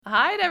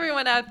Hi to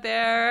everyone out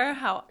there.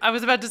 I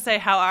was about to say,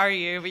 how are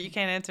you? But you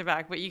can't answer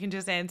back, but you can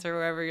just answer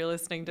wherever you're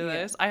listening to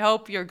this. I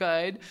hope you're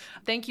good.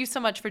 Thank you so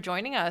much for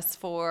joining us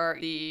for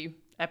the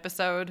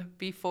episode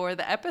before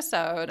the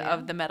episode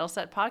of the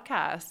Mettleset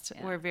podcast.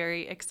 We're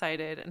very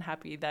excited and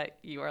happy that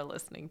you are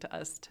listening to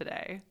us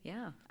today.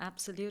 Yeah,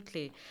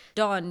 absolutely.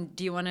 Dawn,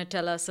 do you want to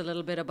tell us a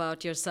little bit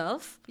about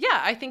yourself? Yeah,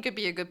 I think it'd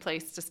be a good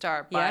place to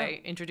start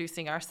by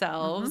introducing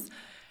ourselves.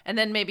 And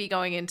then maybe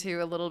going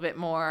into a little bit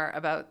more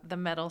about the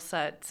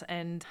Mettleset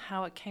and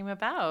how it came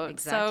about.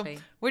 Exactly.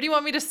 So where do you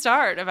want me to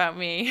start about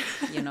me?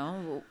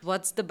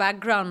 What's the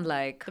background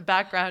like? The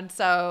background.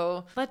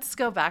 So let's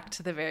go back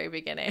to the very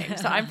beginning.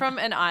 So I'm from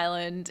an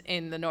island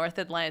in the North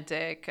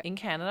Atlantic in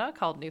Canada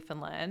called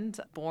Newfoundland,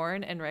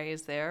 born and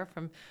raised there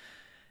from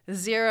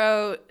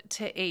 0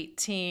 to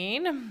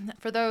 18.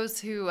 For those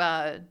who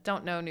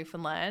don't know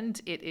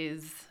Newfoundland, it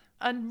is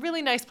a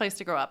really nice place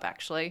to grow up,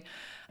 actually.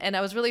 And I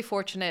was really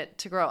fortunate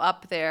to grow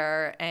up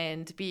there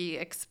and be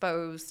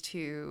exposed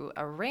to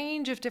a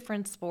range of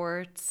different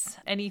sports,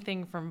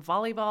 anything from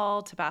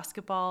volleyball to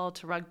basketball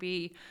to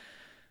rugby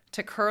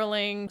to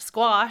curling,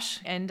 squash,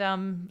 and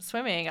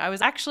swimming. I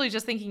was actually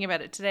just thinking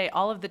about it today,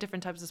 all of the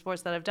different types of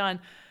sports that I've done.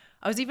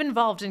 I was even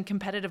involved in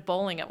competitive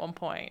bowling at one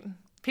point.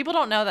 People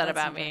don't know that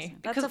about me.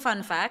 That's a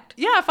fun fact.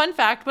 Yeah, a fun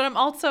fact. But I'm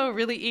also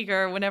really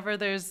eager whenever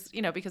there's,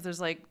 because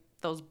there's like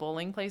those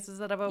bowling places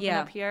that have opened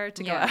up here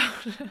to go out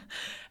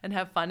and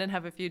have fun and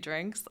have a few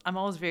drinks. I'm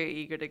always very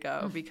eager to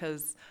go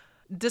because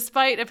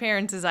despite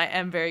appearances, I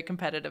am very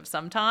competitive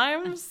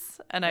sometimes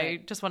and I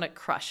just want to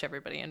crush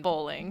everybody in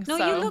bowling. No,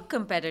 you look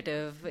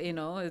competitive,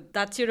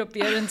 that's your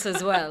appearance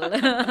as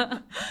well.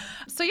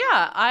 So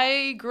yeah,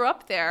 I grew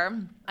up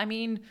there. I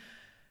mean,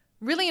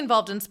 really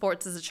involved in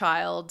sports as a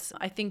child.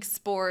 I think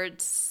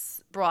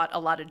sports brought a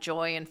lot of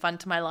joy and fun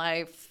to my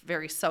life,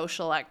 very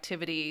social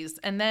activities.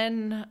 And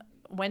then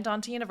went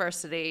on to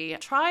university,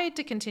 tried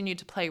to continue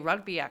to play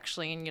rugby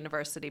actually in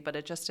university, but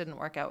it just didn't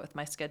work out with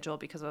my schedule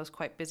because I was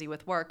quite busy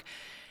with work.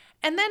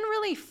 And then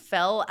really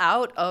fell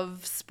out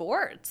of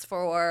sports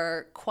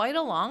for quite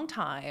a long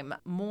time,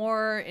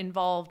 more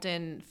involved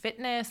in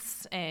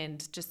fitness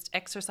and just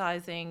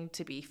exercising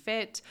to be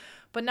fit,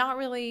 but not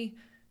really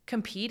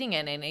competing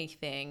in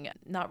anything,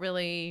 not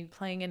really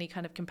playing any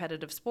kind of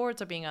competitive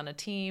sports or being on a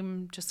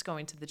team, just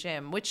going to the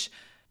gym, which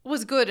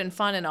was good and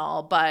fun and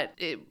all, but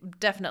it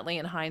definitely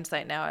in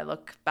hindsight now I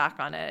look back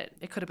on it,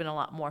 it could have been a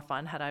lot more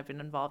fun had I been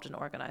involved in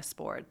organized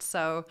sports.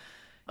 So,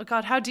 oh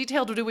God, how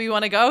detailed do we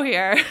want to go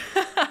here?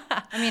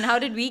 I mean, how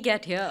did we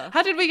get here?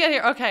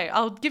 Okay,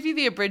 I'll give you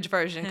the abridged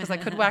version because I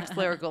could wax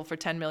lyrical for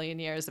 10 million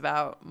years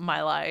about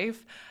my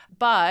life.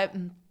 But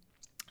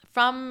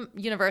from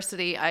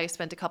university, I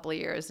spent a couple of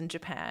years in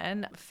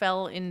Japan,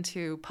 fell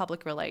into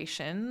public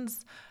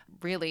relations,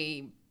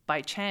 really by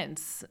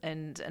chance,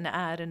 and an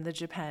ad in the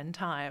Japan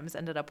Times,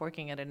 ended up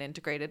working at an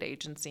integrated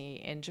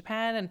agency in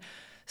Japan and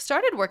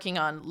started working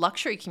on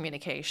luxury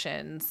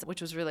communications,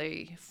 which was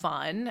really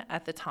fun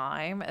at the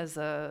time as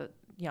a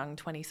young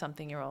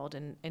 20-something-year-old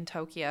in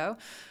Tokyo.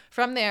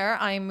 From there,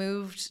 I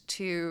moved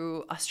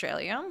to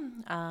Australia,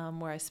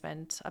 where I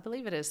spent, I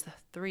believe it is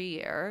 3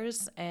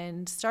 years,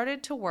 and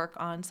started to work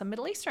on some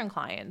Middle Eastern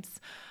clients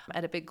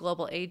at a big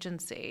global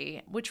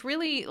agency, which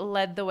really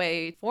led the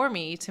way for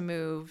me to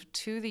move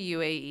to the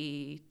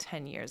UAE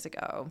 10 years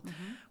ago,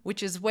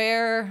 which is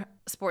where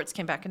sports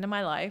came back into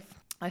my life.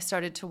 I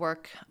started to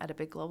work at a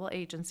big global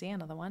agency,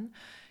 another one,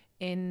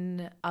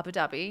 in Abu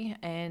Dhabi,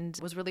 and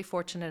was really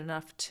fortunate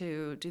enough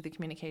to do the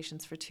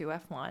communications for 2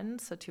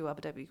 F1s, so 2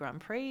 Abu Dhabi Grand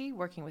Prix,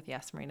 working with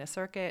Yas Marina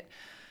Circuit,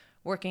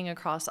 working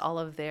across all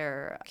of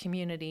their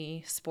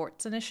community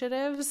sports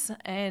initiatives.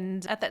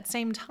 And at that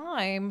same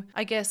time,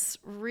 I guess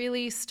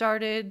really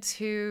started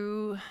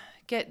to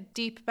get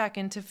deep back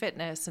into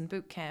fitness and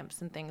boot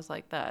camps and things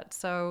like that.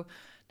 So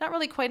not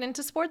really quite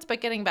into sports,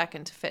 but getting back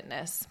into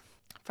fitness.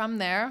 From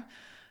there,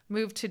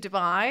 moved to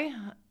Dubai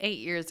 8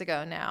 years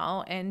ago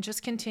now and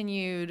just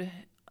continued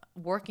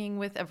working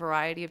with a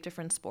variety of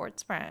different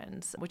sports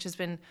brands, which has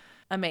been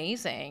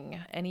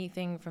amazing.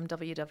 Anything from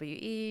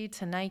WWE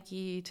to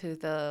Nike to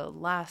the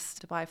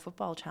last Dubai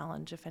Football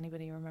Challenge, if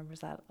anybody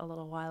remembers that a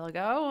little while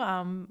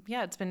ago.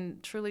 It's been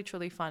truly,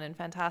 truly fun and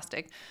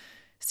fantastic.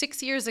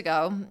 6 years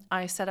ago,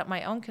 I set up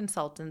my own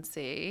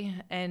consultancy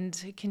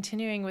and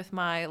continuing with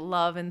my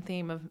love and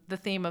the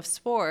theme of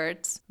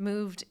sports,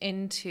 moved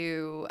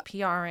into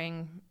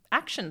PRing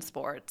action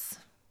sports.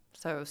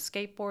 So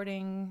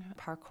skateboarding,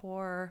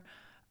 parkour,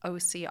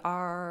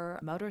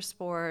 OCR,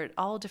 motorsport,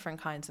 all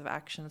different kinds of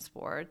action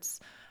sports,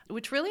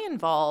 which really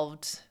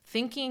involved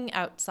thinking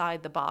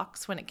outside the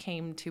box when it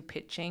came to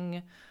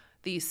pitching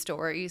these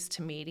stories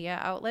to media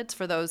outlets.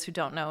 For those who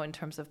don't know, in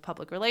terms of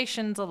public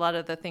relations, a lot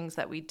of the things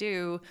that we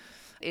do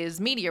is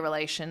media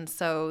relations.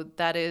 So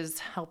that is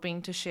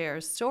helping to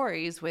share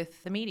stories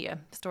with the media,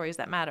 stories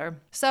that matter.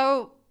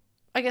 So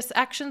I guess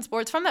action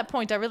sports, from that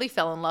point, I really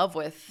fell in love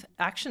with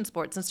action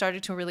sports and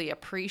started to really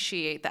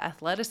appreciate the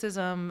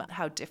athleticism,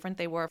 how different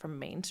they were from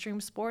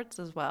mainstream sports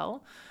as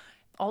well.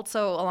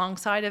 also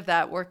alongside of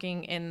that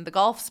working in the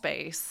golf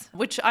space,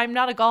 which I'm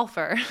not a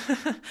golfer.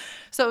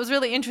 So it was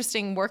really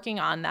interesting working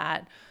on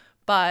that.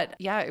 But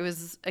yeah, it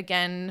was,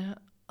 again,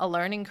 a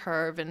learning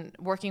curve, and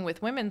working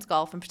with women's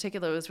golf in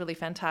particular was really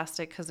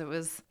fantastic because it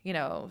was,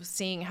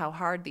 seeing how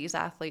hard these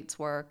athletes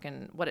work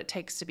and what it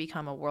takes to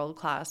become a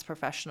world-class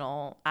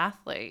professional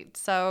athlete.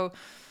 So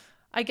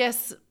I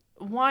guess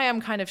why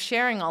I'm kind of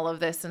sharing all of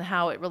this and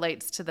how it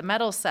relates to the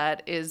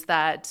Mettleset is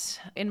that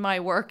in my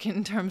work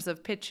in terms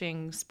of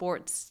pitching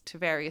sports to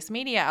various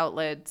media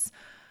outlets,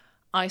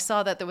 I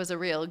saw that there was a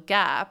real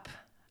gap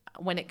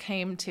when it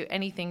came to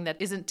anything that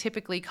isn't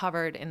typically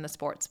covered in the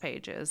sports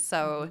pages.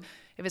 So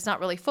if it's not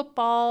really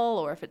football,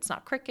 or if it's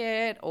not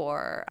cricket,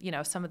 or,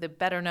 some of the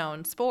better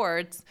known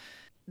sports,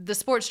 the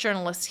sports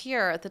journalists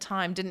here at the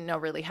time didn't know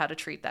really how to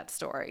treat that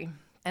story.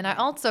 And I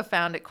also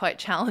found it quite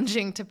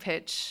challenging to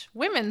pitch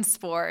women's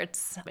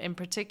sports in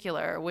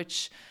particular,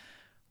 which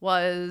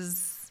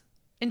was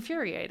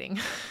infuriating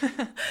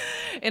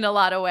in a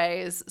lot of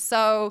ways.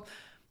 So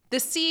the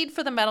seed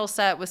for the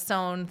Mettleset was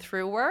sown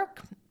through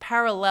work.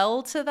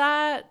 Parallel to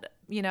that,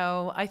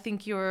 I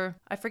think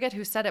I forget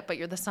who said it, but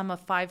you're the sum of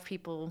 5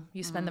 people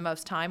you spend the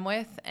most time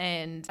with.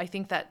 And I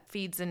think that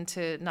feeds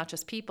into not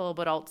just people,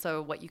 but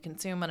also what you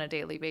consume on a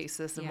daily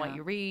basis, and what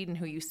you read and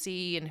who you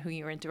see and who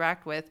you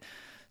interact with.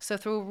 So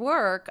through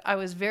work, I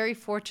was very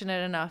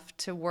fortunate enough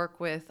to work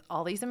with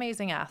all these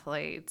amazing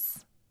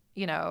athletes,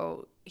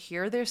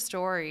 hear their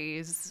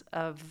stories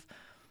of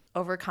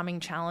overcoming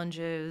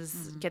challenges,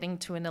 getting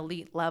to an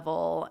elite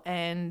level,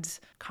 and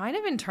kind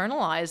of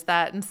internalized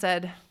that and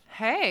said,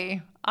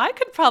 hey, I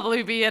could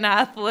probably be an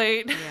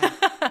athlete,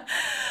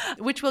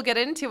 which we'll get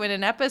into in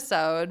an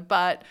episode.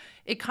 But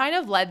it kind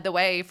of led the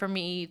way for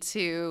me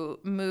to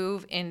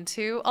move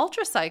into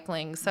ultra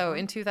cycling. So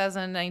in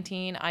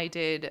 2019, I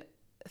did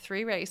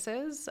 3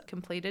 races,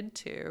 completed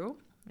 2,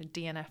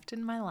 DNF'd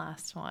in my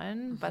last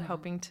one, but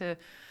hoping to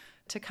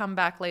come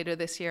back later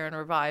this year and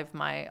revive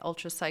my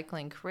ultra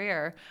cycling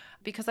career,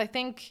 because I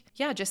think,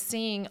 just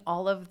seeing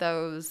all of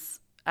those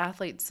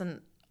athletes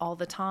and all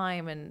the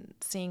time and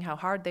seeing how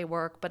hard they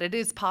work, but it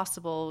is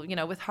possible,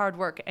 with hard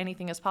work,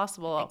 anything is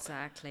possible.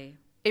 Exactly.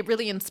 It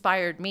really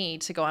inspired me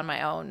to go on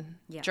my own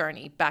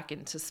journey back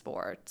into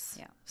sports.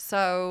 Yeah.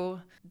 So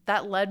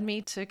that led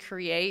me to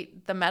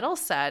create the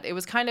Mettleset. It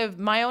was kind of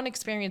my own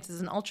experiences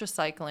in ultra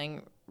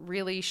cycling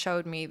really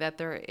showed me that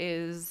there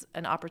is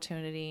an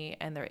opportunity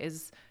and there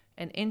is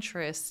an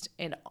interest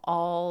in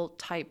all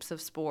types of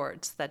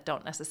sports that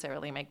don't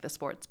necessarily make the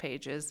sports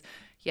pages.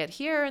 Yet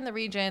here in the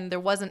region, there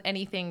wasn't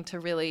anything to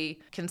really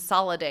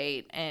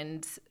consolidate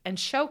and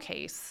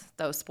showcase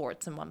those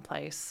sports in one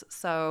place.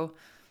 So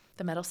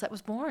the Mettleset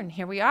was born.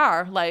 Here we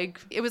are.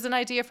 It was an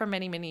idea for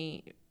many,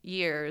 many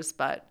years,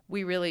 but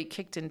we really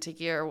kicked into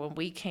gear when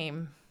we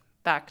came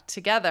back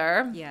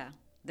together. Yeah,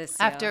 this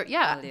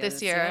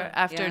year.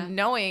 After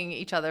knowing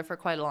each other for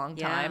quite a long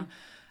time,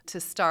 to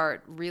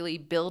start really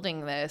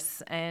building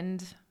this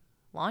and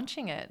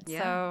launching it.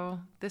 Yeah. So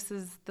this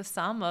is the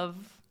sum of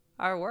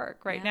our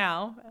work right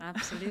now.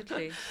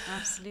 Absolutely.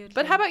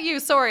 But how about you?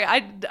 Sorry,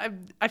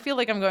 I feel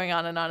like I'm going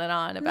on and on and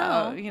on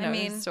about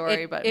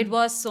story, but it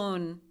was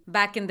sown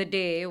back in the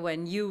day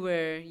when you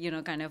were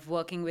kind of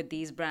working with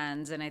these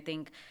brands, and I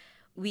think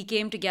we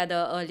came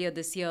together earlier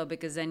this year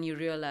because then you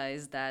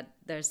realized that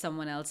there's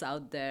someone else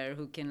out there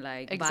who can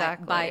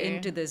buy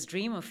into this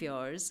dream of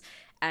yours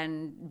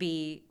and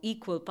be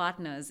equal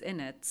partners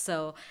in it.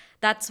 So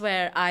that's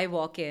where I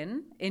walk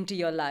into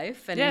your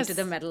life and into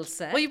the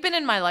Mettleset. Well, you've been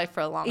in my life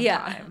for a long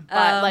time,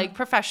 but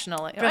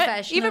professionally.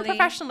 Even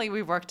professionally,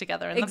 we've worked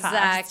together in the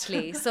past.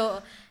 Exactly.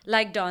 So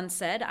like Dawn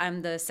said,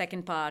 I'm the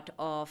second part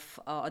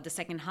of, or the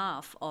second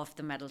half of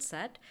the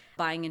Mettleset,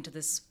 buying into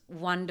this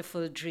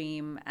wonderful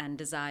dream and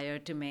desire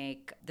to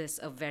make this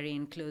a very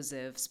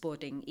inclusive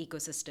sporting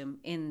ecosystem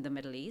in the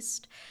Middle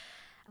East.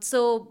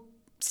 So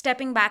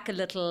stepping back a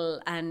little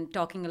and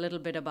talking a little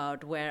bit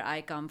about where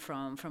I come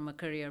from a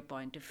career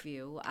point of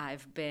view,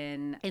 I've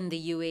been in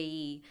the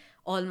UAE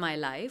all my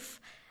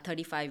life,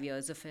 35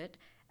 years of it.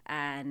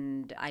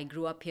 And I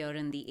grew up here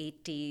in the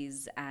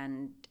 80s,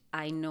 and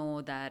I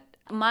know that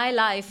my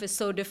life is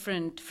so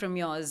different from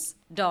yours,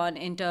 Dawn,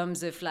 in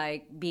terms of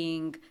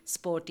being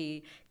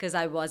sporty, because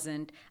I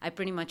wasn't. I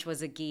pretty much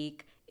was a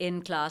geek in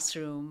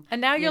classroom.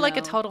 And now you're like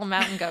a total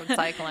mountain goat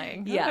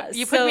cycling.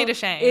 You put me to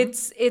shame.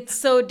 It's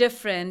so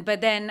different.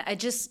 But then I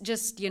just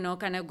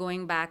kind of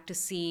going back to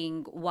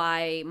seeing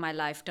why my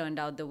life turned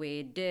out the way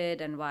it did,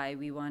 and why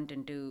we went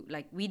into,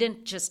 we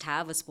didn't just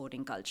have a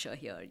sporting culture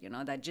here,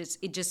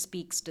 it just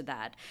speaks to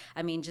that.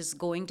 I mean, just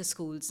going to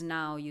schools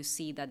now, you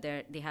see that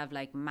they have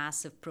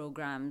massive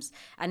programs,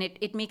 and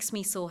it makes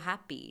me so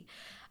happy.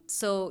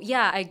 So,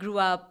 I grew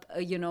up,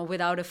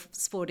 without a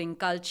sporting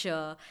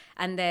culture.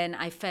 And then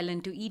I fell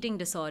into eating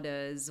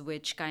disorders,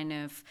 which kind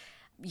of,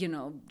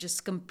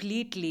 just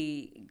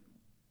completely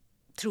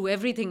threw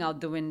everything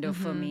out the window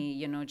for me.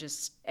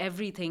 Just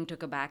everything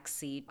took a back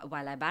seat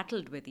while I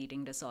battled with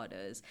eating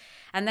disorders.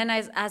 And then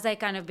as I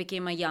kind of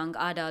became a young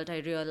adult, I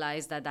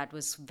realized that that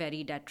was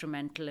very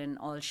detrimental in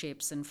all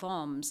shapes and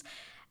forms.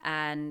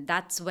 And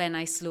that's when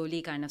I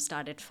slowly kind of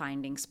started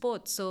finding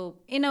sports. So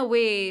in a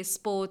way,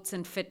 sports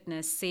and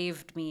fitness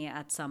saved me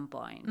at some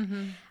point.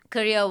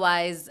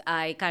 Career-wise,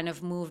 I kind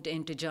of moved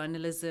into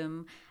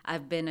journalism.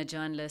 I've been a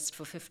journalist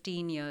for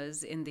 15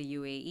 years in the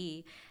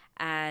UAE.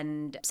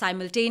 And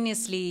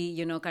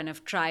simultaneously, kind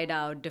of tried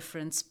out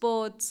different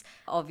sports.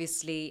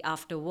 Obviously,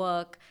 after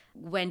work,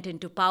 went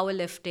into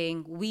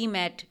powerlifting. We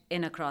met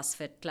in a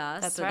CrossFit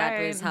class. That's so right.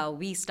 That was how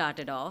we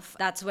started off.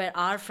 That's where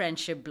our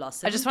friendship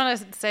blossomed. I just want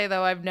to say,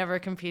 though, I've never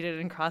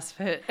competed in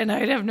CrossFit, and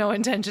I'd have no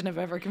intention of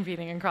ever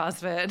competing in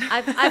CrossFit.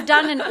 I've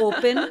done an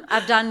open.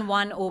 I've done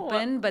one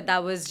open, but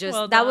that was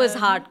just, that was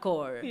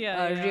hardcore,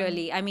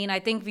 really. I mean, I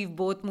think we've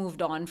both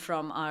moved on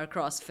from our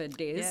CrossFit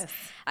days. Yes.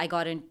 I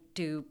got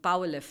into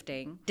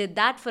powerlifting, did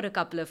that for a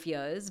couple of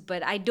years,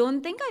 but I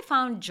don't think I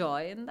found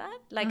joy in that.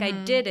 Like I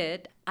did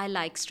it. I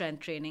like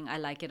strength training. I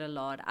like it a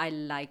lot. I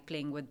like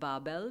playing with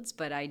barbells,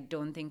 but I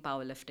don't think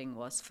powerlifting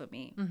was for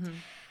me.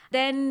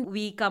 Then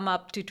we come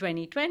up to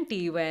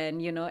 2020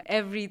 when,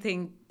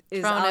 everything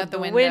is Thrown out the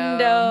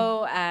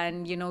window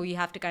and, you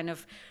have to kind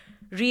of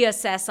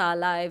reassess our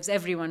lives.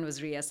 Everyone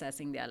was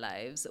reassessing their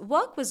lives.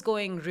 Work was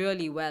going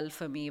really well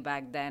for me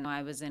back then.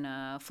 I was in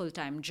a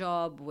full-time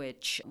job,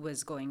 which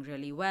was going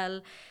really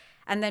well.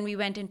 And then we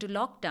went into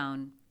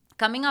lockdown.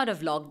 Coming out of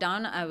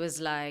lockdown, I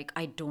was like,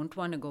 I don't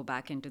want to go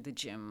back into the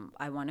gym.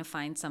 I want to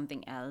find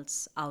something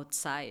else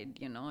outside,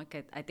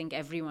 I think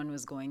everyone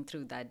was going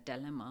through that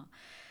dilemma.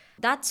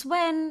 That's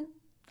when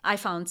I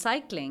found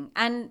cycling,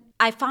 and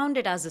I found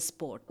it as a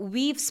sport.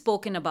 We've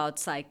spoken about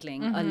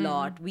cycling a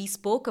lot. We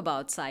spoke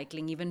about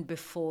cycling even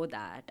before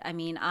that. I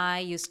mean, I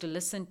used to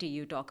listen to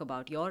you talk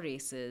about your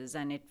races,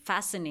 and it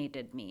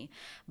fascinated me.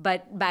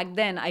 But back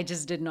then, I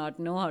just did not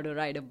know how to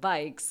ride a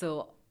bike,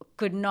 so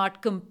could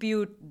not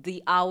compute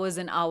the hours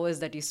and hours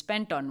that you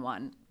spent on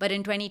one. But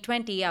in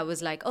 2020, I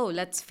was like, oh,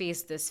 let's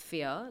face this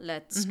fear.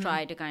 Let's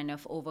try to kind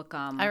of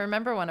overcome. I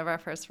remember one of our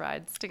first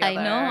rides together.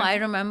 I know, I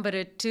remember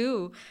it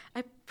too.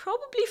 I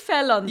probably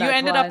fell on that You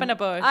ended one. up in a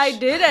bush. I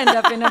did end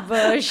up in a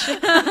bush.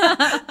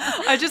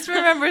 I just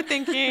remember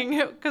thinking,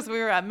 because we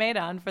were at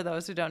Meydan, for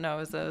those who don't know,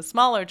 is a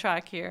smaller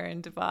track here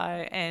in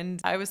Dubai.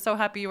 And I was so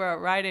happy you were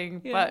out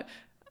riding, but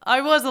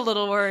I was a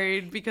little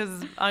worried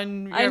because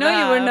on your I know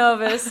behalf, you were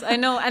nervous. I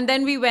know. And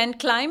then we went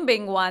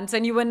climbing once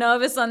and you were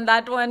nervous on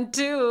that one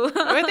too.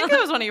 I think it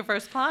was one of your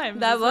first climbs.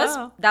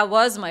 That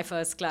was my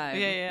first climb.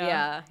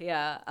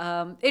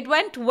 Yeah. It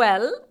went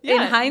well. In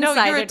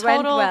hindsight, it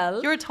went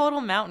well. You're a total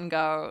mountain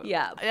goat.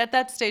 Yeah. At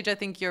that stage, I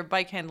think your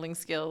bike handling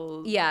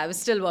skills. Yeah, I was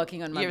still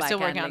working on my bike handling. You're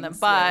still working on them,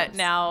 but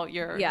now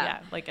you're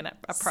like a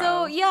pro.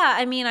 So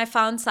I mean, I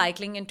found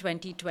cycling in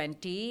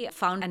 2020.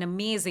 Found an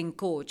amazing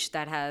coach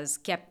that has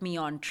kept me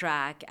on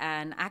track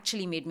and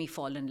actually made me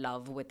fall in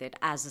love with it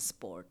as a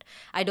sport.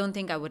 I don't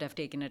think I would have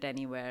taken it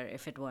anywhere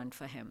if it weren't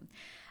for him.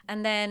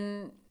 And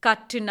then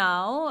cut to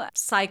now,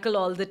 cycle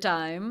all the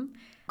time.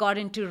 Got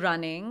into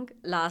running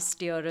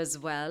last year as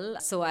well.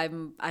 So I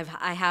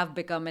have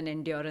become an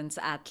endurance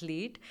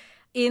athlete.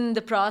 In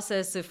the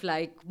process of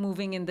like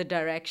moving in the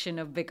direction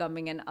of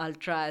becoming an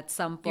ultra at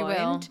some point.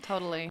 You will,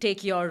 totally.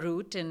 Take your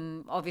route,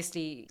 and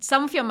obviously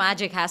some of your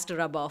magic has to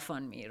rub off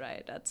on me,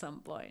 right, at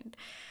some point.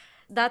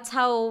 That's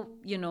how,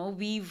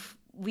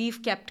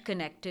 we've kept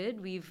connected.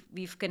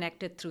 We've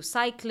connected through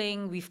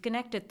cycling. We've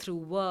connected through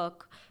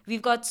work.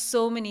 We've got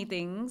so many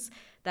things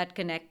that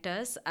connect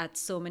us at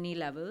so many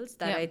levels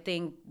that I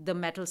think the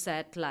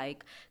Mettleset,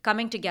 like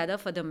coming together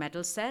for the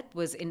Mettleset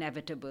was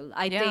inevitable.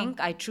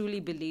 I truly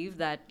believe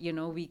that,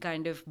 we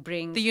kind of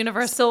bring the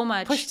universe so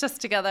much pushed us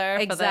together.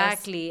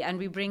 Exactly. For this. And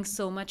we bring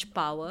so much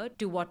power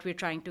to what we're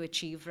trying to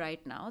achieve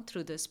right now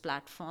through this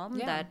platform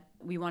that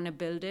we want to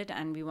build it,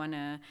 and we want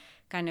to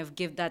kind of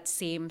give that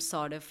same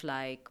sort of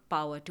like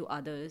power to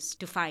others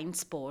to find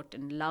sport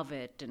and love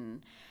it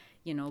and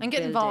and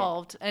get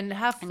involved and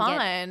have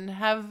fun.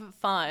 Have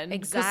fun.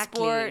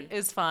 Exactly. Sport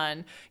is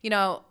fun.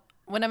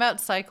 When I'm out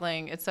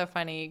cycling, it's so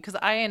funny because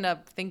I end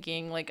up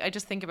thinking, like, I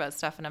just think about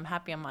stuff and I'm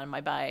happy I'm on my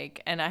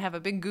bike and I have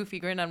a big goofy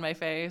grin on my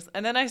face.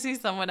 And then I see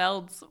someone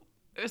else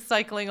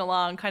cycling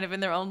along kind of in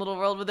their own little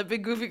world with a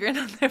big goofy grin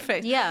on their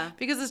face. Yeah.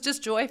 Because it's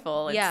just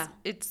joyful.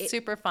 It's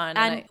super fun.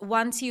 And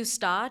once you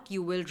start,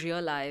 you will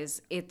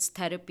realize it's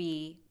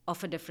therapy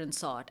of a different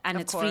sort. And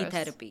it's free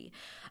therapy.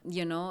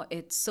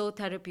 It's so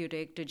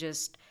therapeutic to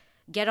just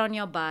get on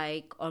your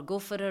bike or go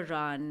for a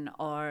run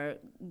or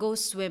go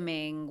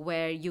swimming,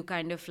 where you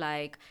kind of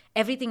like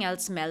everything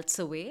else melts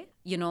away.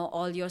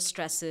 All your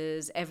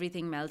stresses,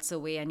 everything melts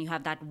away, and you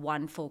have that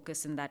one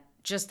focus in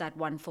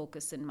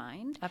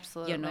mind.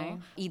 Absolutely.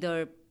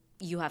 Either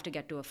you have to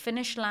get to a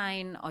finish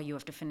line, or you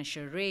have to finish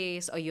a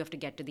race, or you have to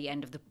get to the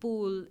end of the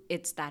pool.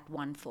 It's that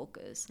one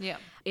focus. Yeah.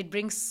 It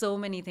brings so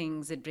many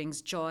things. It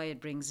brings joy.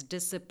 It brings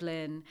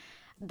discipline.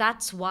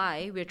 that's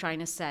why we're trying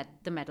to set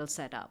the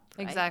Mettleset up.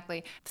 Right?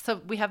 Exactly.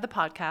 So we have the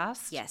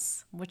podcast.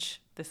 Yes. Which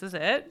this is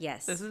it.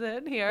 Yes. This is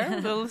it here.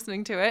 They're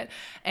listening to it.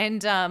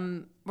 And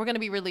we're going to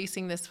be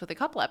releasing this with a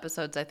couple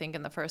episodes, I think,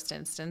 in the first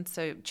instance.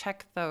 So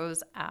check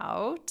those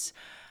out.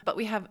 But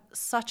we have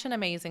such an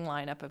amazing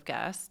lineup of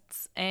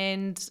guests.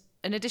 And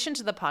in addition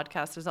to the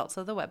podcast, there's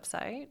also the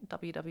website,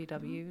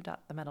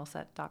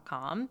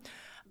 www.themettleset.com.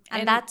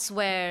 And that's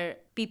where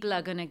people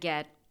are going to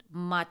get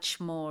much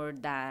more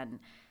than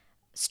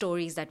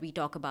stories that we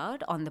talk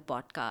about on the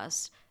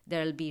podcast.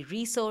 There'll be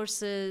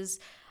resources,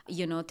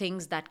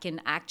 things that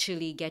can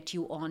actually get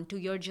you onto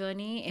your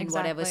journey in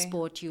whatever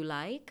sport you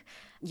like.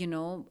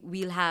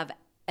 We'll have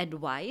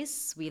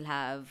advice, we'll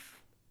have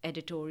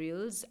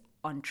editorials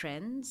on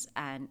trends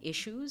and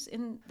issues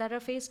that are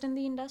faced in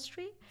the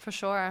industry. For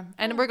sure.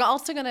 And we're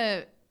also going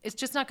to, it's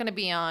just not going to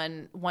be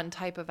on one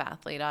type of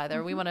athlete either.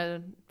 Mm-hmm. We want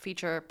to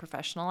feature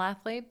professional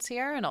athletes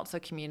here and also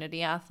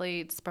community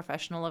athletes,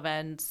 professional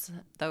events,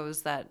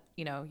 those that,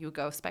 you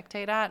go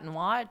spectate at and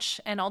watch,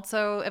 and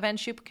also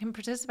events you can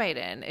participate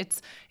in.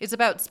 It's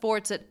about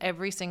sports at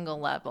every single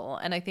level.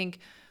 And I think,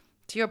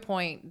 to your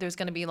point, there's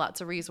going to be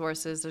lots of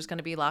resources. There's going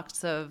to be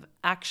lots of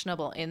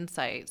actionable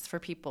insights for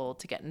people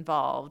to get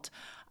involved.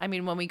 I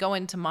mean, when we go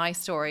into my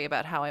story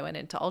about how I went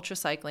into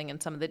ultracycling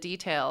and some of the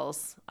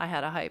details, I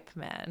had a hype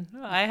man.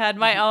 I had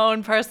my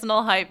own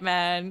personal hype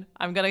man.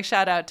 I'm going to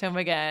shout out to him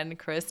again,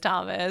 Chris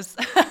Thomas.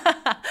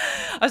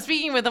 I was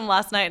speaking with him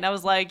last night and I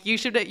was like, you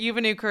have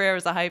a new career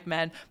as a hype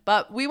man,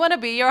 but we want to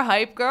be your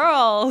hype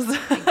girls.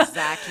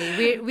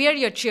 Exactly. We are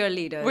your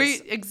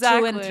cheerleaders.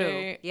 Exactly. Through and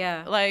through.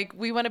 Yeah. Like,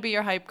 we want to be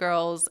your hype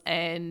girls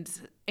and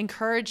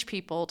encourage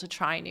people to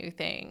try new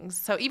things.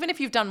 So even if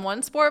you've done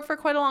one sport for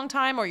quite a long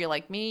time, or you're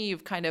like me,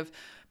 you've kind of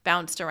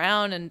bounced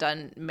around and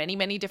done many,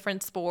 many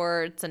different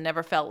sports and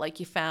never felt like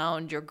you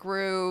found your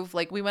groove.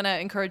 Like, we want to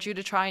encourage you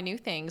to try new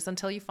things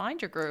until you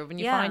find your groove and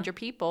you find your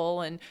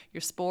people and your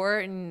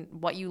sport and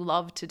what you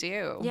love to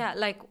do. Yeah,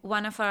 like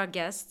one of our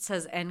guests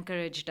has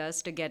encouraged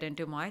us to get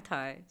into Muay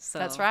Thai. So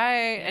that's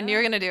right. Yeah. And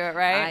you're going to do it,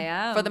 right? I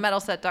am. For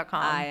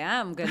themettleset.com. I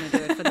am going to do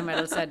it for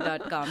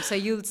themettleset.com. So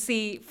you'll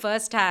see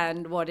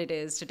firsthand what it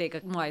is to take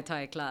a Muay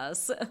Thai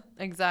class.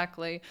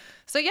 Exactly.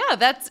 So yeah,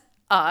 that's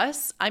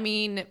us. I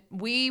mean,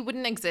 we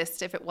wouldn't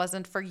exist if it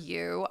wasn't for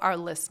you, our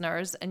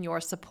listeners, and your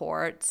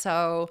support.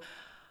 So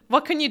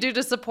what can you do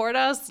to support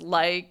us?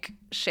 Like,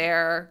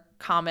 share,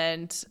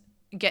 comment,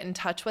 get in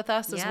touch with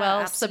us as well.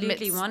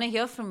 Absolutely. We want to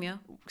hear from you.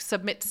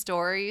 Submit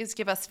stories,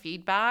 give us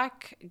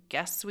feedback,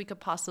 guests we could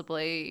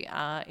possibly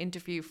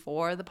interview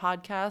for the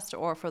podcast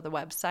or for the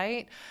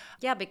website.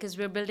 Yeah, because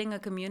we're building a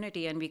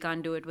community and we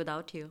can't do it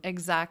without you.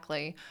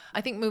 Exactly.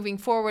 I think moving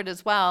forward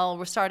as well,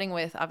 we're starting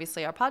with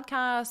obviously our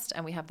podcast,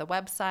 and we have the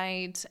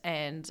website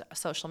and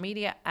social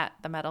media at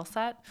The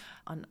Mettleset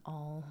on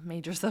all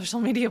major social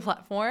media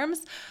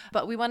platforms.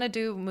 But we want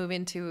to move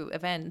into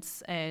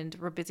events, and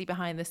we're busy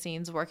behind the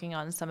scenes working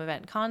on some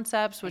event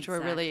concepts, which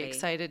we're really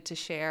excited to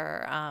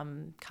share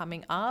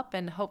coming up,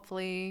 and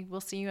hopefully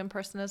we'll see you in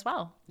person as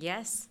well.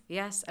 Yes,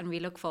 and we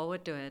look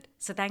forward to it.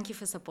 So thank you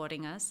for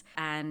supporting us,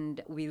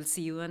 and we'll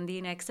see you on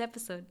the next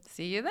episode.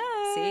 See you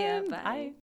then. See ya. Bye.